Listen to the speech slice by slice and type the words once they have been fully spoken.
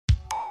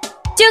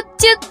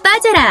쭉쭉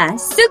빠져라,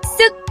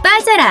 쑥쑥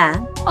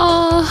빠져라.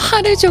 아,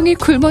 하루 종일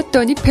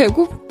굶었더니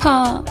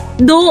배고파.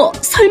 너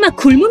설마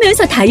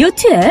굶으면서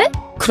다이어트해?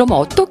 그럼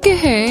어떻게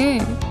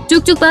해?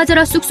 쭉쭉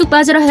빠져라, 쑥쑥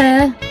빠져라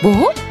해.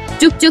 뭐?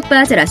 쭉쭉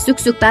빠져라,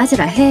 쑥쑥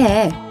빠져라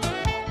해.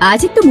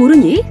 아직도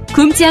모르니?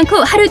 굶지 않고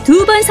하루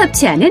 2번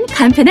섭취하는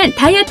간편한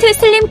다이어트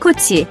슬림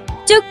코치.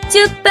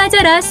 쭉쭉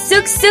빠져라,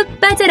 쑥쑥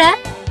빠져라.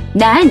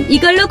 난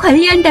이걸로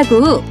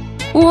관리한다고.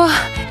 우와,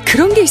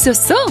 그런 게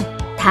있었어?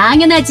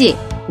 당연하지.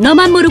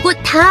 너만 모르고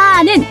다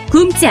아는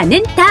굶지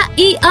않는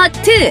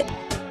다이어트.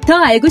 더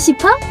알고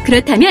싶어?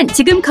 그렇다면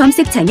지금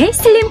검색창에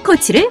슬림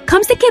코치를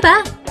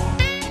검색해봐.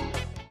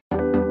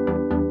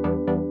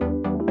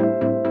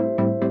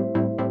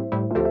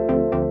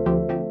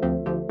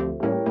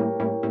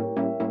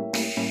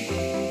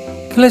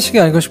 클래식이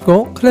알고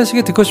싶고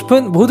클래식이 듣고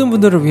싶은 모든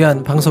분들을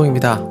위한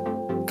방송입니다.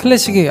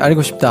 클래식이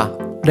알고 싶다.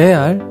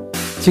 레알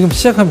지금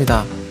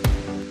시작합니다.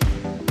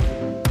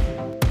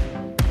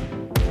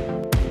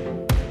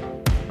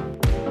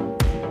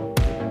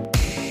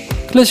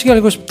 클래식이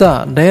알고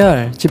싶다.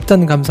 레알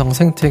집단 감성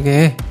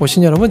생태계에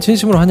오신 여러분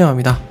진심으로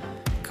환영합니다.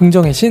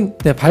 긍정의 신,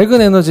 네,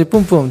 밝은 에너지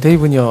뿜뿜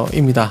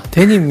데이브니어입니다.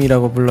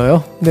 데님이라고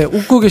불러요. 네,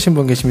 웃고 계신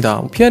분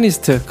계십니다.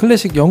 피아니스트,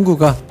 클래식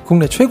연구가,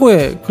 국내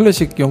최고의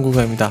클래식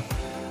연구가입니다.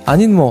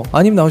 아님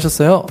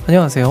나오셨어요.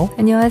 안녕하세요.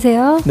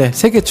 안녕하세요. 네,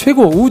 세계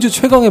최고 우주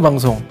최강의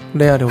방송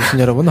레알에 오신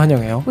여러분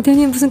환영해요.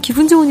 대님 무슨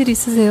기분 좋은 일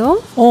있으세요?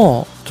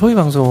 저희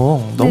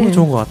방송 너무 네.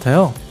 좋은 것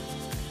같아요.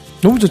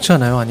 너무 좋지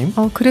않아요, 아님?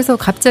 그래서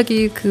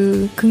갑자기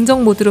그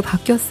긍정 모드로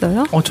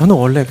바뀌었어요? 저는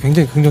원래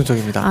굉장히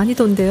긍정적입니다.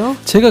 아니던데요?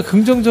 제가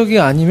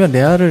긍정적이 아니면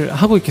레알을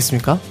하고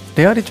있겠습니까?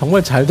 레알이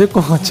정말 잘 될 것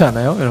같지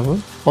않아요,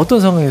 여러분?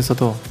 어떤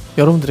상황에서도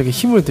여러분들에게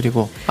힘을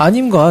드리고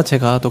아님과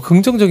제가 또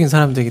긍정적인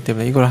사람들이기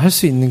때문에 이걸 할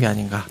수 있는 게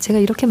아닌가. 제가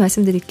이렇게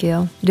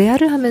말씀드릴게요.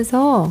 레알을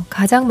하면서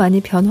가장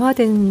많이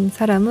변화된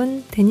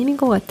사람은 데님인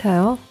것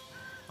같아요.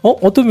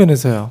 어떤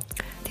면에서요?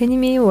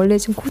 데님이 원래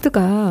지금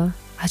코드가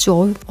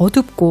아주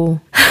어둡고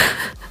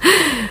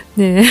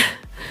네,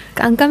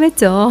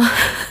 깜깜했죠.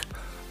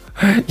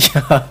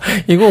 야,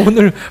 이거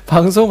오늘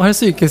방송할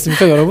수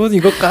있겠습니까? 여러분,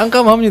 이거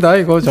깜깜합니다.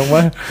 이거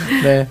정말.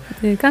 네.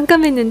 네,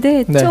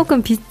 깜깜했는데 네.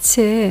 조금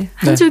빛에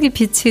한 줄기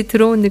빛이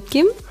들어온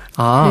느낌?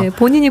 아. 네,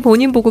 본인이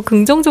본인 보고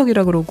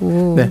긍정적이라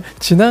그러고. 네,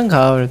 지난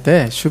가을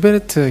때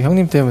슈베르트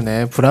형님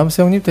때문에,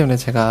 브람스 형님 때문에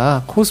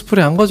제가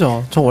코스프레 한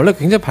거죠. 저 원래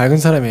굉장히 밝은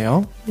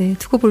사람이에요. 네,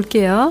 두고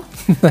볼게요.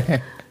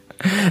 네.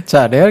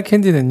 자,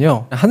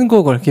 래알캔디는요, 한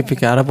곡을 깊이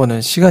있게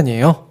알아보는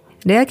시간이에요.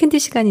 래알캔디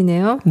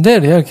시간이네요. 네,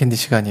 래알캔디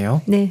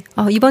시간이에요. 네,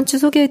 이번 주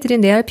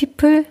소개해드린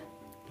래알피플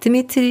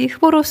드미트리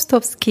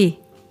흐보로스톱스키.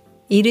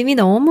 이름이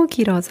너무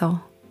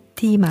길어서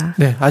디마.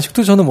 네,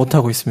 아직도 저는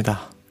못하고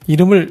있습니다.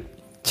 이름을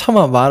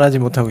차마 말하지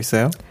못하고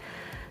있어요.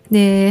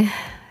 네,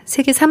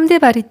 세계 3대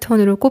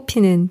바리톤으로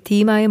꼽히는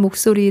디마의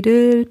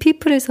목소리를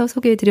피플에서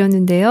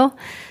소개해드렸는데요.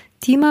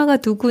 디마가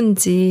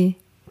누군지,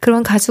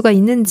 그런 가수가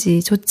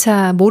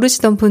있는지조차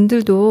모르시던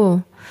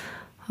분들도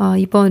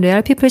이번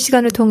래알피플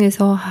시간을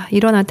통해서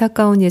이런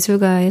안타까운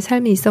예술가의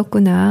삶이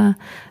있었구나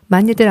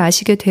많이들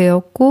아시게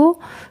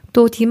되었고,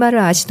 또 디마를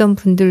아시던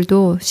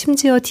분들도,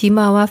 심지어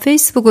디마와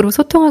페이스북으로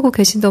소통하고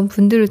계시던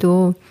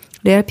분들도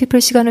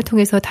래알피플 시간을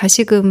통해서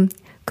다시금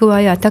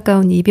그와의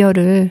안타까운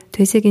이별을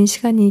되새긴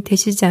시간이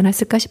되시지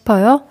않았을까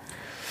싶어요.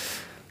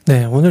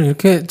 네, 오늘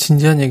이렇게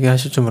진지한 얘기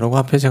하실 줄 모르고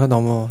앞에 제가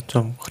너무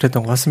좀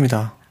그랬던 것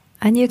같습니다.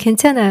 아니요,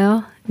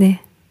 괜찮아요.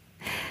 네.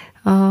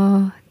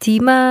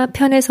 디마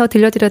편에서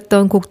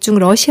들려드렸던 곡 중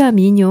러시아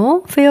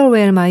민요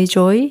Farewell My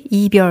Joy,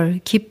 이별,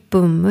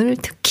 기쁨을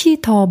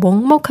특히 더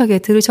먹먹하게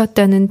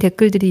들으셨다는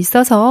댓글들이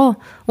있어서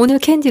오늘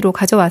캔디로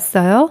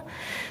가져왔어요.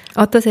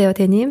 어떠세요,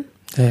 데님?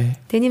 네.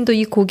 데님도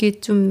이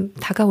곡이 좀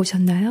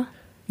다가오셨나요?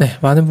 네,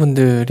 많은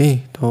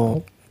분들이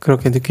또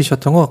그렇게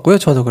느끼셨던 것 같고요.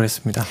 저도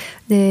그랬습니다.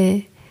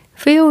 네.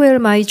 Farewell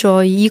My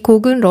Joy, 이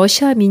곡은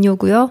러시아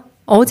민요고요.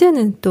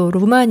 어제는 또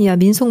루마니아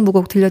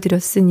민속무곡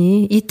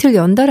들려드렸으니 이틀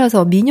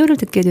연달아서 민요를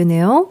듣게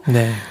되네요.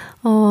 네.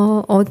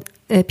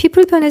 네,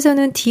 피플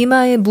편에서는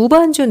디마의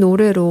무반주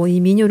노래로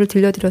이 민요를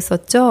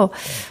들려드렸었죠.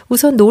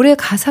 우선 노래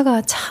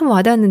가사가 참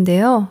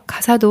와닿는데요.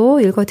 가사도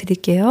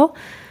읽어드릴게요.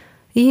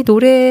 이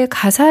노래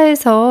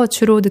가사에서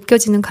주로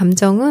느껴지는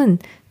감정은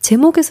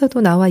제목에서도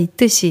나와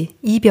있듯이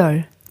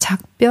이별,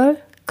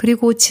 작별,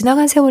 그리고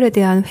지나간 세월에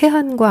대한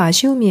회한과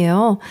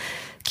아쉬움이에요.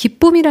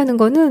 기쁨이라는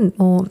거는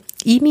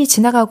이미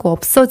지나가고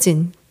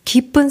없어진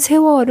기쁜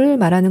세월을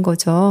말하는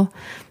거죠.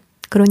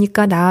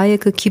 그러니까 나의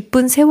그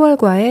기쁜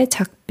세월과의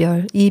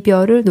작별,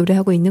 이별을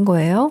노래하고 있는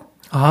거예요.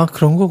 아,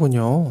 그런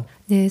거군요.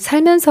 네,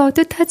 살면서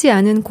뜻하지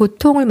않은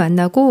고통을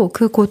만나고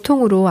그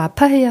고통으로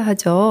아파해야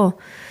하죠.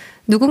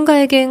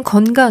 누군가에겐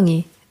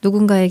건강이,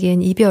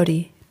 누군가에겐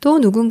이별이, 또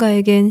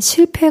누군가에겐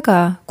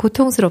실패가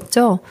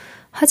고통스럽죠.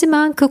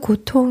 하지만 그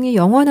고통이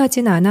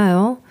영원하진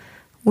않아요.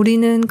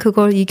 우리는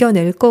그걸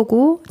이겨낼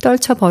거고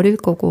떨쳐버릴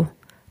거고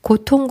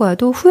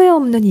고통과도 후회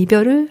없는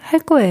이별을 할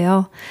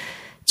거예요.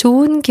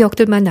 좋은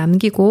기억들만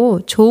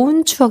남기고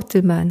좋은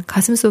추억들만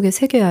가슴속에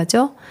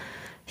새겨야죠.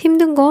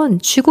 힘든 건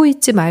쥐고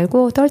있지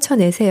말고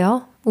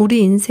떨쳐내세요.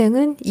 우리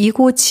인생은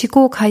이고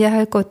지고 가야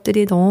할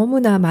것들이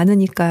너무나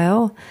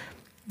많으니까요.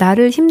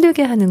 나를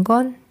힘들게 하는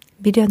건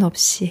미련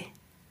없이.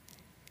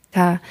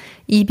 자,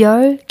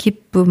 이별,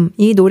 기쁨,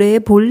 이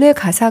노래의 본래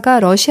가사가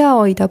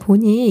러시아어이다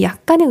보니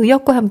약간의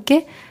의역과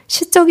함께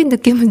시적인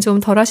느낌은 좀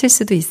덜하실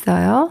수도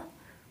있어요.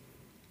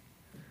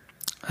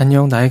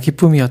 안녕, 나의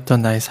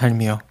기쁨이었던 나의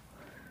삶이여.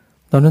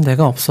 너는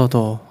내가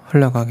없어도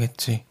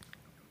흘러가겠지.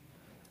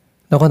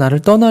 너가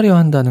나를 떠나려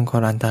한다는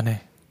걸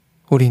안다네.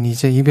 우린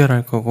이제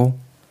이별할 거고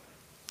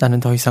나는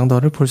더 이상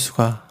너를 볼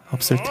수가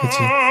없을 테지.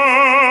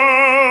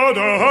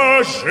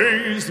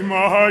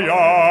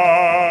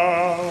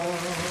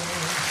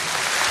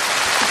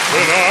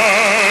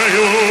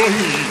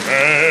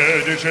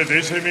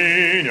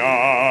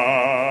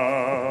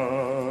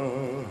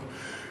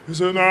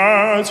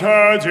 Знать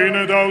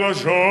один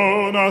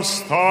должен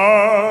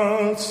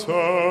остаться.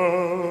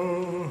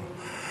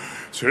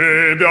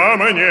 Тебя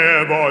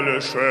мне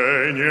больше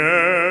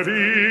не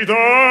видать.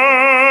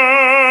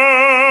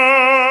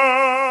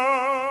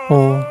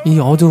 오, 이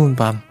어두운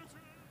밤.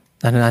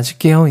 나는 아직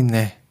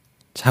깨어있네.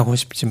 자고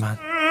싶지만.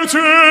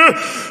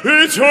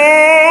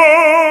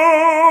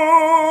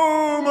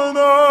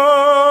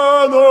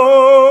 темная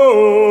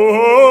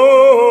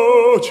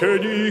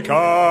ночника.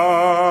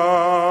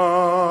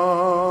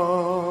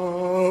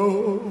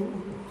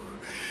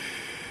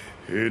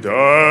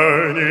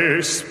 Да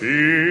не спится.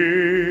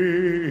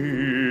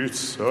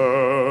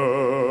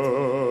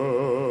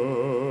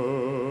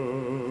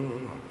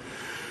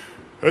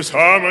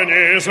 Сам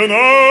не знаю,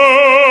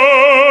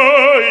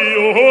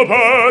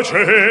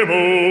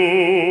 почему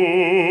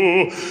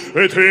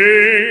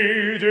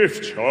ты,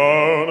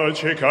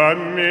 девчоночка,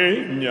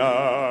 меня.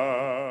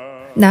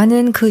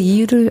 나는 그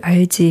이유를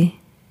알지.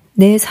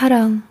 내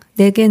사랑,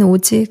 내겐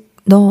오직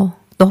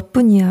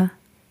너뿐이야.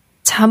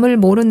 잠을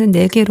모르는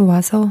내게로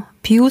와서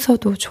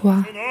비웃어도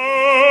좋아.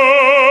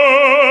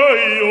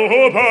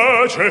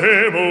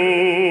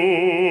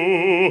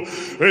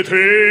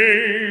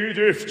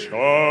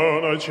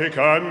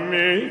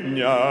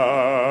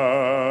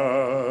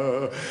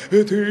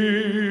 Ты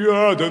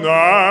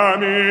одна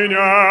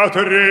меня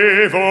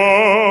тревожишь,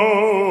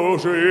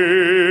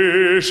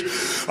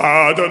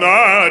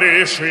 одна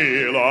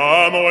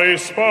решила мой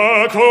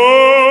спокой.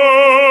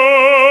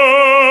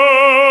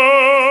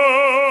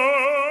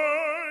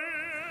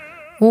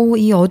 오,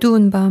 이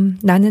어두운 밤,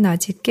 나는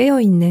아직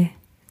깨어있네.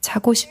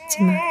 자고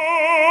싶지만.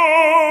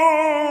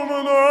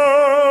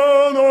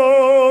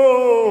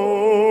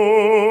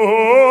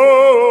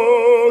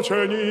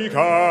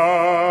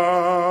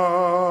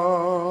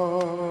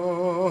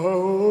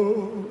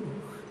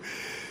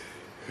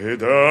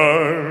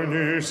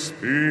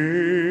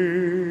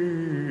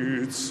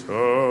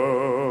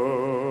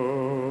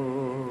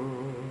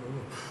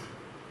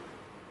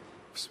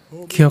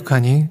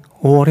 기억하니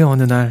 5월의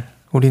어느 날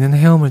우리는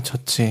헤엄을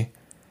쳤지.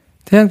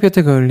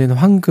 태양볕에 그을린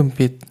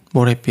황금빛,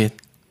 모래빛.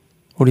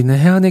 우리는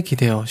해안에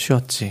기대어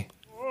쉬었지.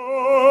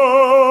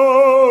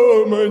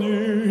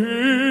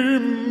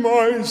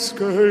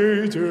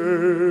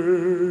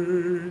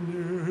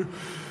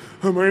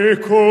 Мы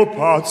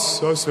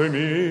купаться с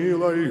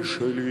милой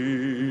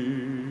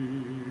шли,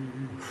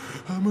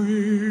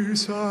 мы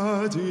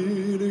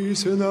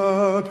садились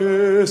на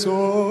песочек,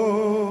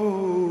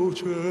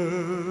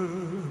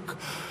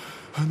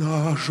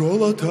 на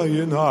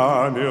желтое,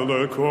 на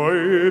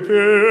мелкой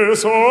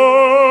песок.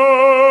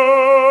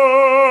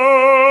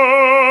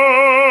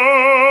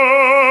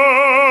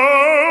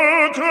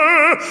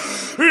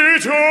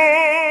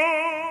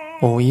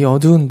 오, 이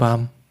어두운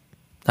밤,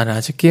 나는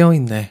아직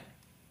깨어있네.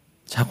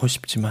 자고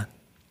싶지만.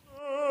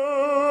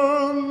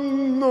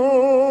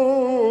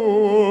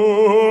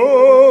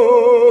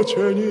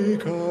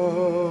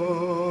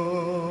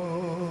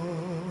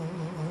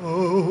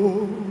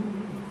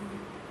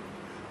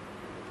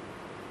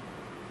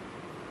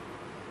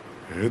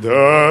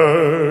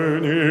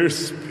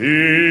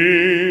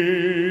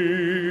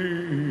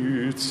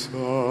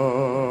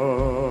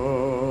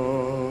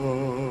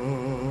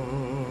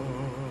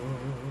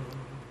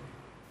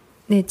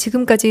 네,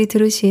 지금까지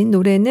들으신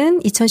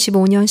노래는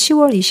 2015년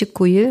 10월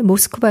 29일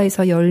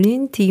모스크바에서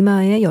열린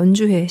디마의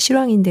연주회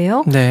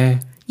실황인데요. 네.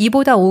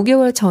 이보다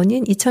 5개월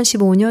전인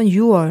 2015년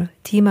 6월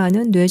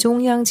디마는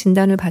뇌종양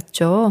진단을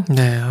받죠.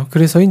 네,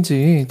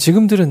 그래서인지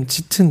지금 들은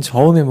짙은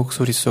저음의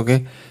목소리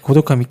속에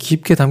고독함이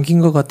깊게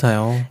담긴 것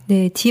같아요.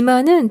 네,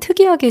 디마는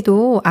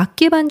특이하게도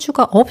악기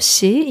반주가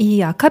없이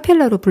이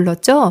아카펠라로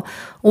불렀죠.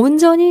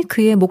 온전히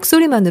그의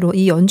목소리만으로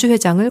이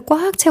연주회장을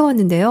꽉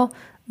채웠는데요.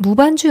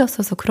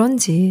 무반주였어서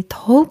그런지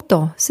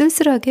더욱더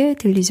쓸쓸하게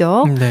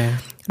들리죠. 네.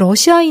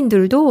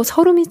 러시아인들도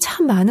서름이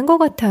참 많은 것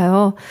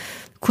같아요.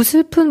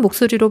 구슬픈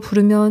목소리로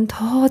부르면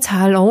더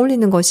잘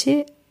어울리는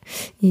것이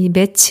이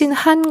맺힌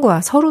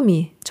한과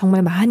서름이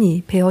정말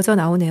많이 배어져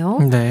나오네요.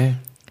 네.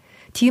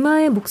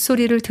 디마의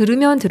목소리를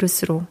들으면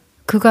들을수록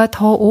그가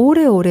더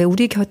오래오래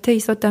우리 곁에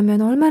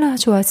있었다면 얼마나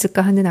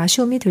좋았을까 하는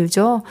아쉬움이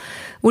들죠.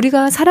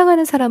 우리가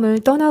사랑하는 사람을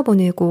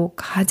떠나보내고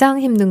가장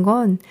힘든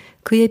건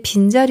그의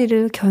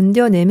빈자리를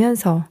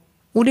견뎌내면서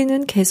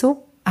우리는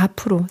계속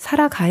앞으로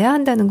살아가야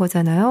한다는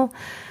거잖아요.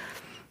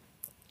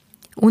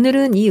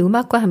 오늘은 이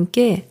음악과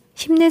함께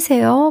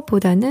힘내세요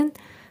보다는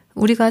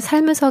우리가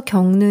살면서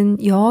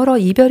겪는 여러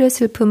이별의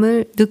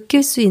슬픔을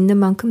느낄 수 있는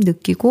만큼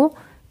느끼고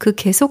그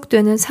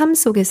계속되는 삶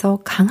속에서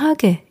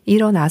강하게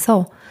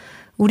일어나서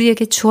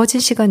우리에게 주어진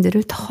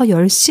시간들을 더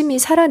열심히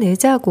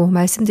살아내자고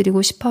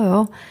말씀드리고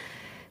싶어요.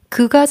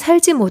 그가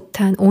살지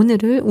못한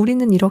오늘을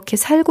우리는 이렇게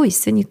살고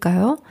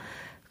있으니까요.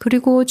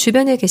 그리고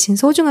주변에 계신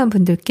소중한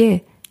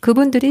분들께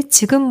그분들이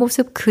지금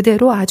모습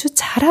그대로 아주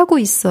잘하고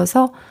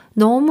있어서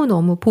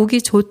너무너무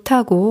보기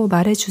좋다고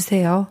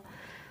말해주세요.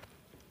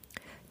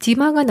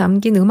 디마가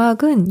남긴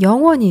음악은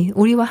영원히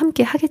우리와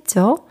함께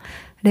하겠죠.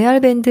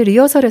 래알밴드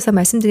리허설에서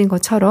말씀드린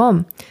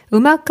것처럼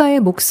음악가의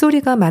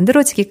목소리가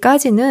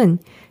만들어지기까지는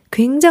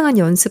굉장한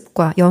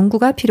연습과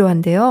연구가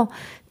필요한데요.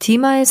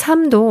 디마의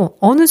삶도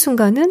어느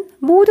순간은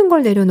모든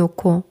걸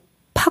내려놓고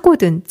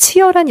파고든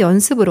치열한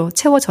연습으로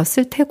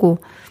채워졌을 테고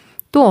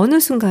또 어느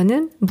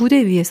순간은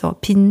무대 위에서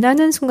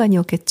빛나는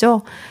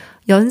순간이었겠죠.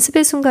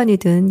 연습의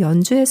순간이든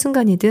연주의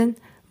순간이든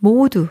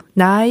모두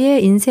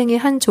나의 인생의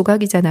한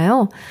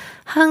조각이잖아요.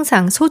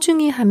 항상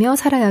소중히 하며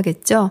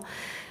살아야겠죠.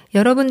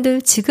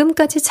 여러분들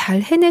지금까지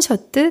잘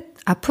해내셨듯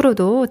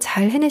앞으로도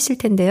잘 해내실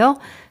텐데요.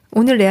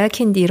 오늘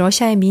래알캔디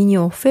러시아의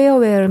미녀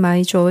Farewell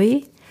My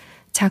Joy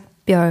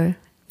작별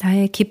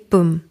나의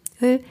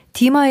기쁨을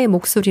디마의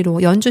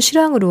목소리로 연주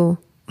실황으로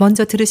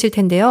먼저 들으실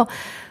텐데요.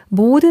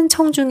 모든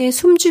청중이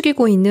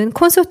숨죽이고 있는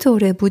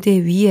콘서트홀의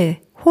무대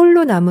위에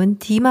홀로 남은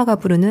디마가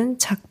부르는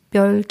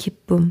작별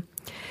기쁨.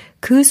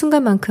 그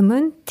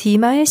순간만큼은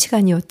디마의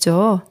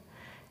시간이었죠.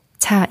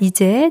 자,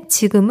 이제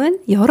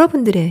지금은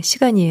여러분들의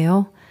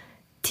시간이에요.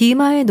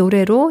 디마의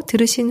노래로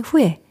들으신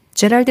후에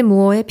제랄드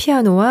무어의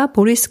피아노와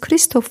보리스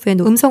크리스토프의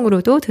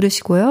음성으로도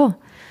들으시고요.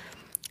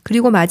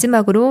 그리고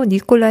마지막으로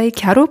니콜라이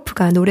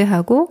갸로프가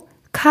노래하고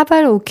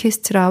카발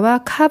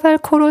오케스트라와 카발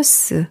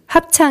코러스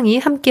합창이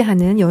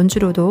함께하는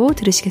연주로도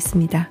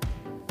들으시겠습니다.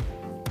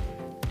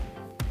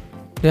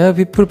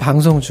 레아비플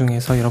방송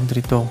중에서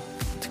여러분들이 또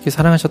특히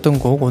사랑하셨던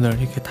곡 오늘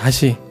이렇게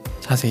다시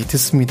자세히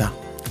듣습니다.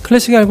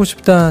 클래식이 알고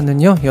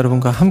싶다는요,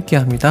 여러분과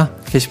함께합니다.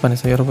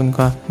 게시판에서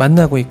여러분과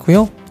만나고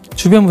있고요.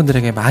 주변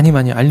분들에게 많이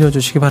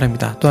알려주시기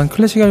바랍니다. 또한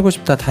클래식이 알고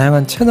싶다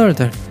다양한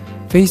채널들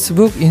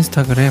페이스북,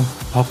 인스타그램,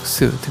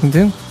 벅스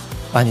등등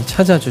많이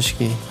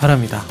찾아주시기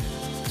바랍니다.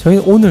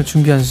 저희는 오늘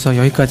준비한 수서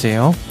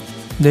여기까지예요.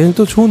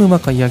 내일도 좋은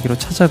음악과 이야기로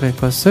찾아뵐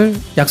것을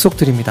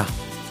약속드립니다.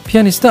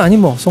 피아니스트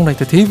아님 뭐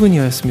송라이터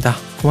데이브니어였습니다.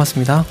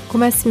 고맙습니다.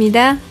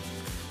 고맙습니다.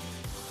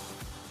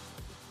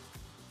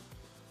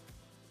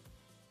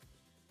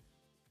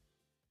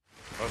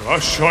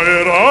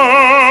 Расширяда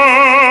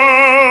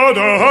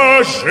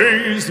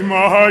жизнь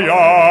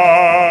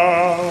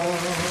моя,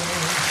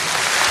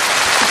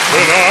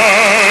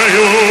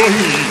 знаю,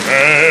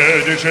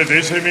 едешь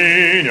без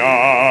меня.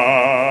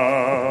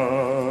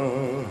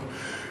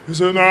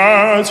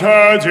 Знать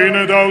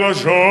один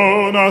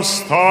должен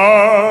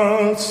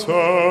остаться,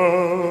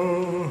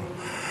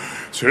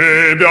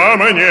 тебя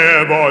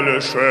мне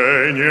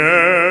больше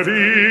не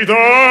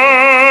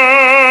видать.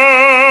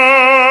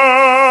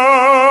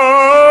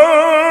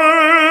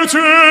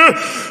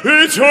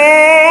 И темна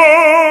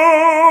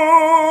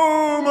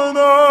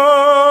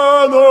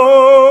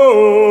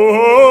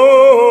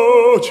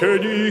ночь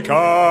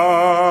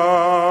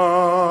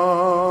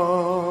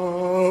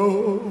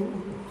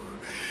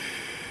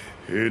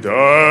и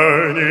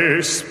да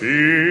не спится.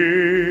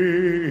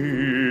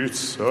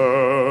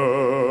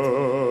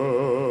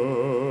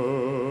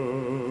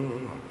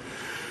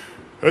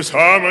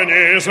 Сам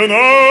не знаю,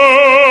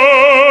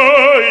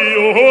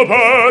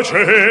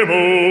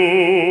 почему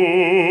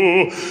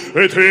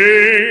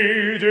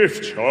ты,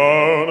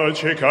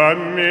 девчоночка,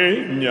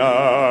 меня,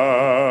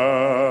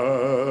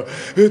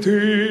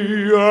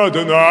 ты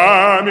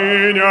одна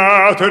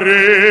меня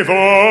тревожишь,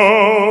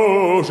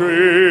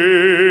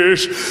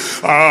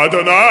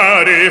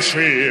 одна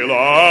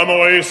решила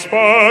мой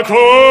спокой.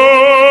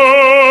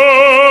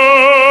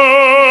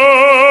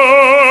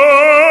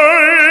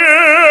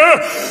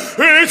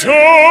 И темна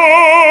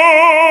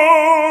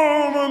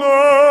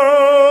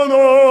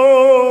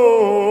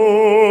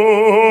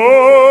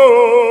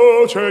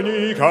ночь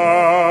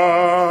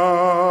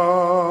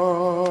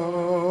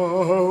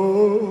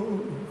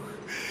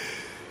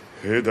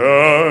и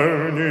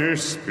да не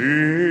спится.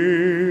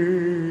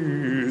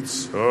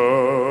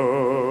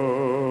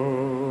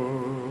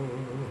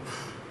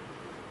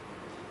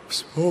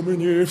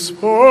 Вспомни,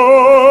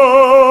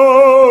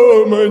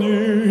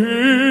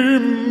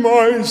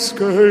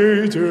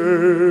 майский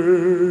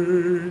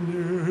день,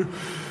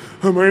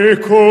 мы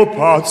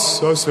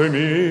купаться с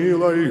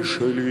милой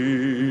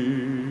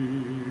шли,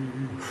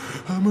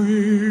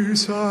 мы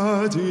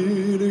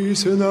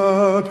садились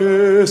на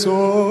песочек,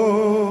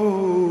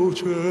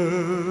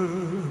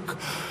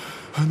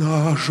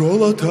 на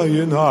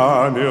желтое,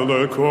 на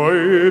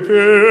мелкой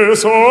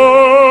песок,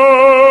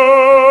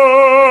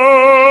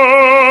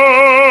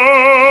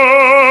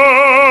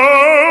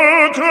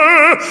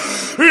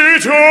 и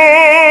темно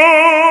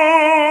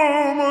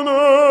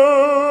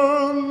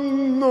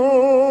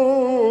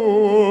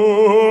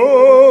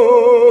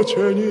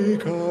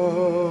мученика.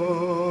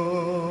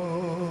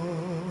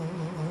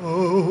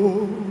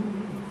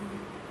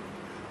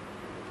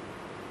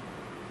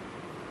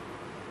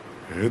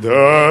 И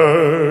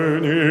да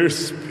не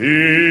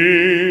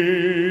спится.